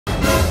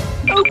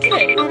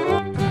Okay.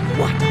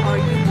 What are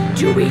you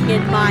doing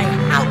in my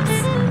house?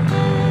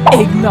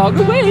 Eggnog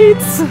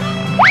awaits.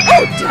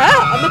 Oh,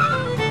 damn!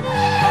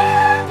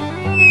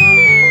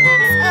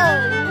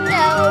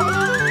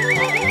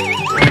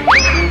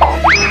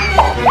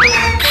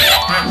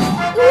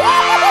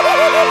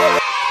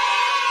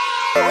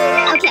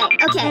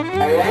 Okay.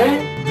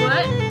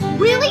 What?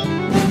 Really?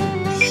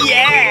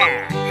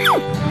 Yeah!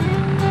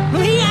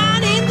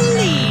 Leon in the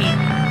lead!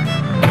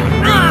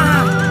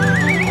 Ah!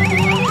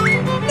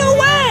 No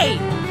way!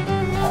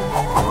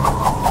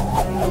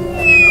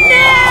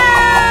 No!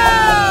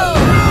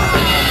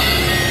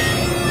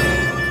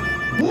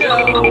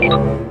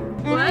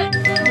 What?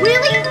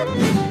 Really?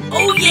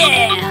 Oh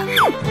yeah!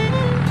 No!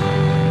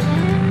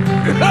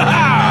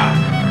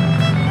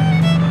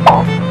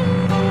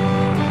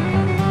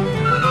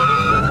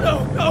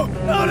 Help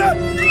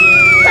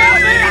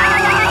me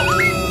out!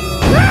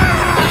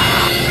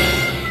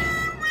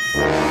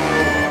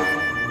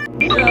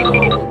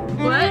 No!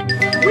 What?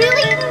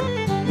 Really?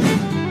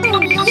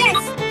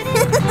 Yes!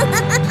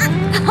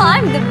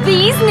 I'm the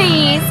bee's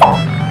knees!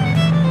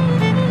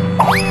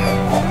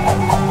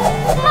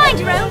 Mind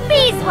your own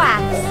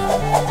beeswax!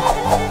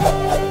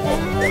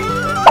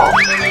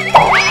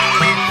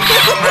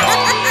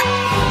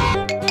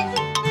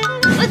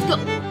 Let's go!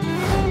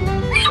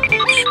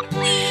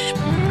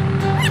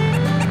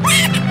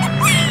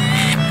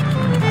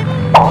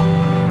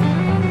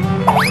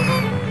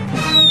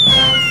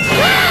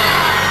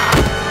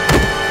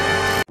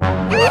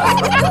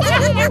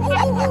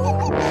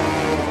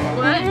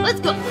 What? Let's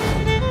go!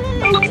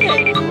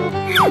 Okay.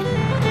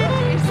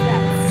 Where's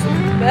that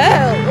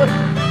smell?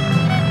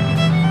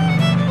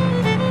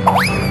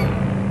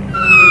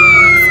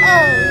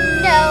 Oh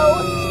no!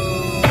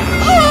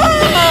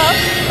 Ah!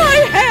 My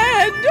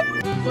head!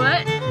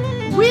 What?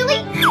 Really?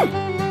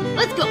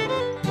 Let's go!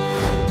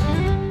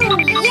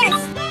 Yes!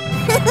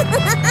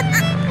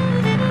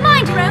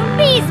 Mind your own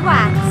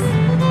beeswax!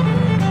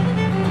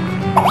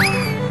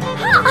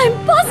 I'm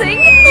buzzing!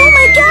 Oh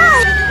my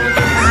god!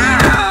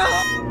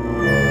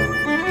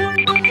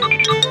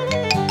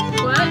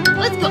 What?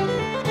 Let's go!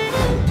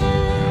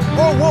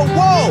 Whoa!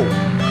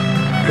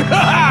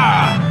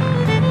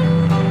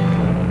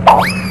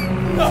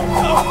 No!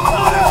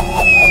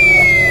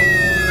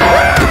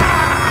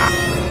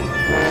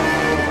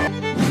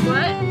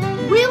 What?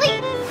 Really?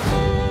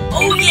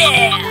 Oh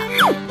yeah!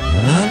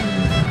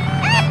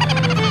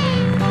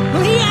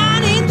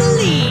 Leon in the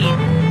lead!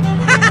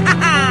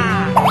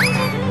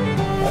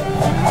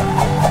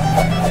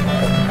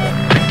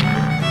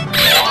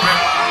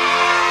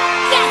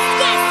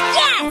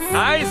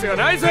 Yes!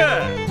 Nice!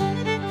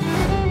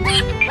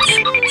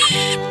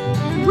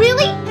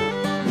 Really?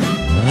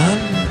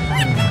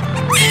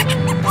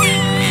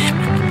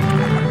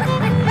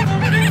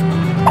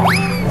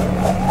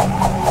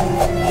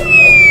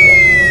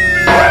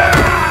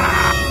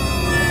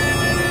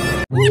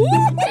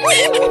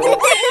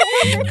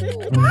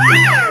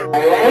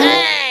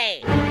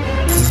 Hey!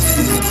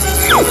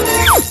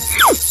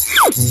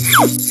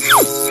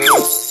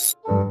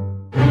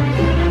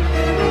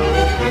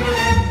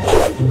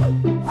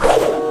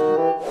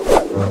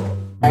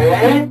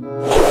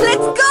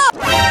 Let's go!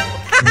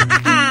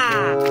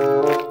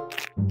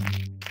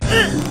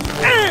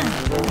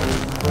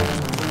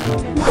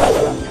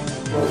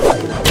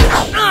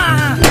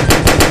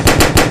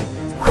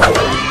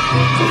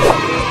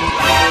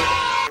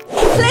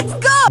 Let's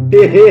go!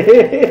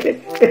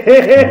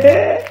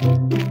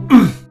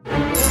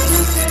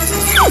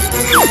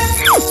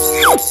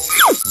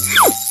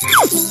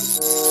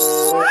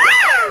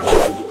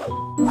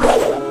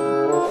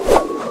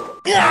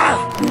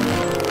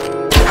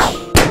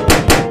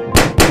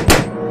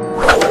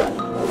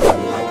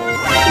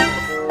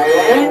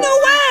 No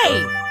way!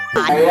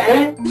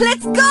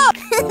 Let's go!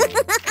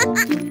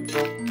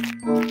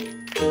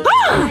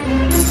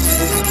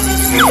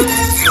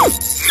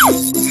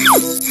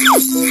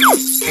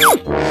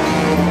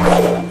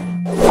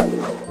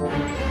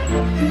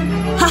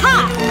 Ha-ha!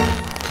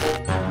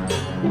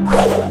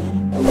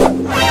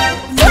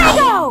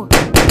 Fuego!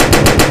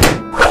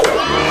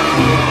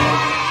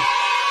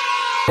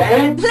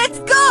 Let's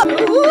go!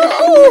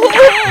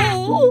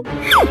 Oh!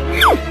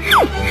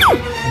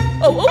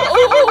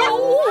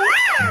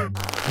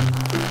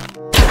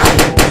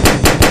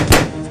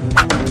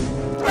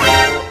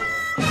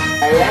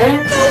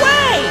 No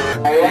way!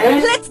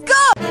 Let's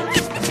go!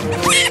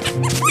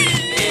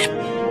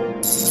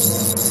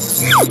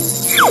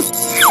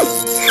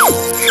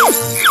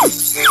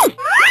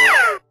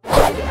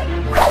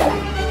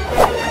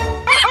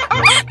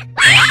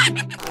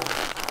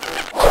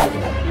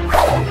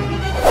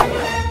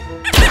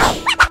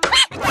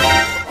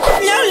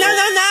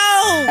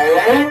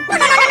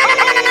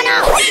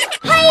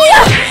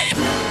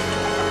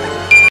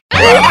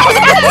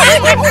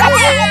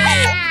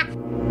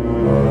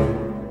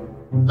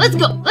 Let's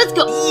go! Let's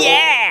go!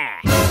 Yeah!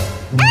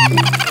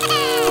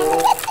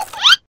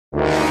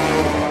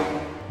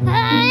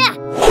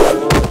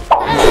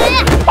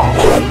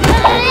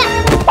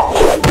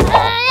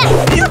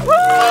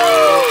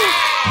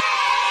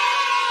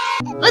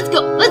 let's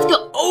go, let's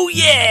go. Oh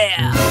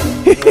yeah!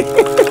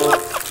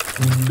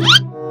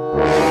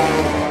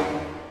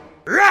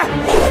 Rah!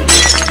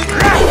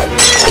 Rah!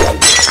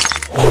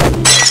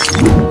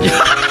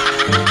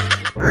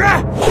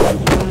 Rah!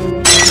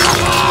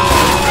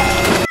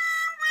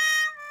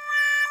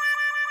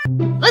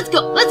 Let's go,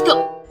 let's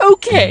go.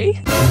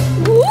 Okay.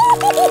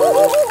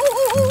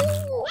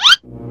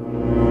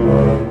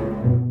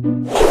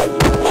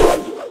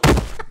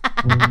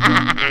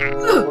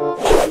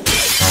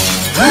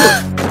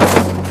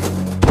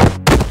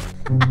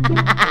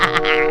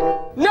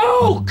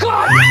 No!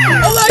 God! My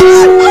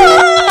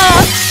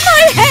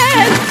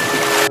head!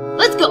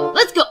 Let's go,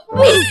 let's go.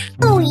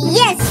 Oh,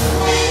 yes!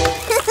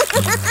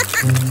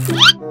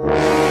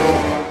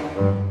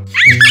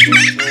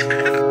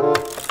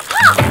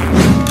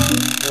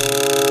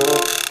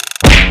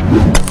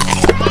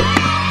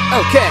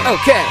 Okay,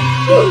 okay.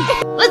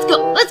 Let's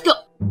go.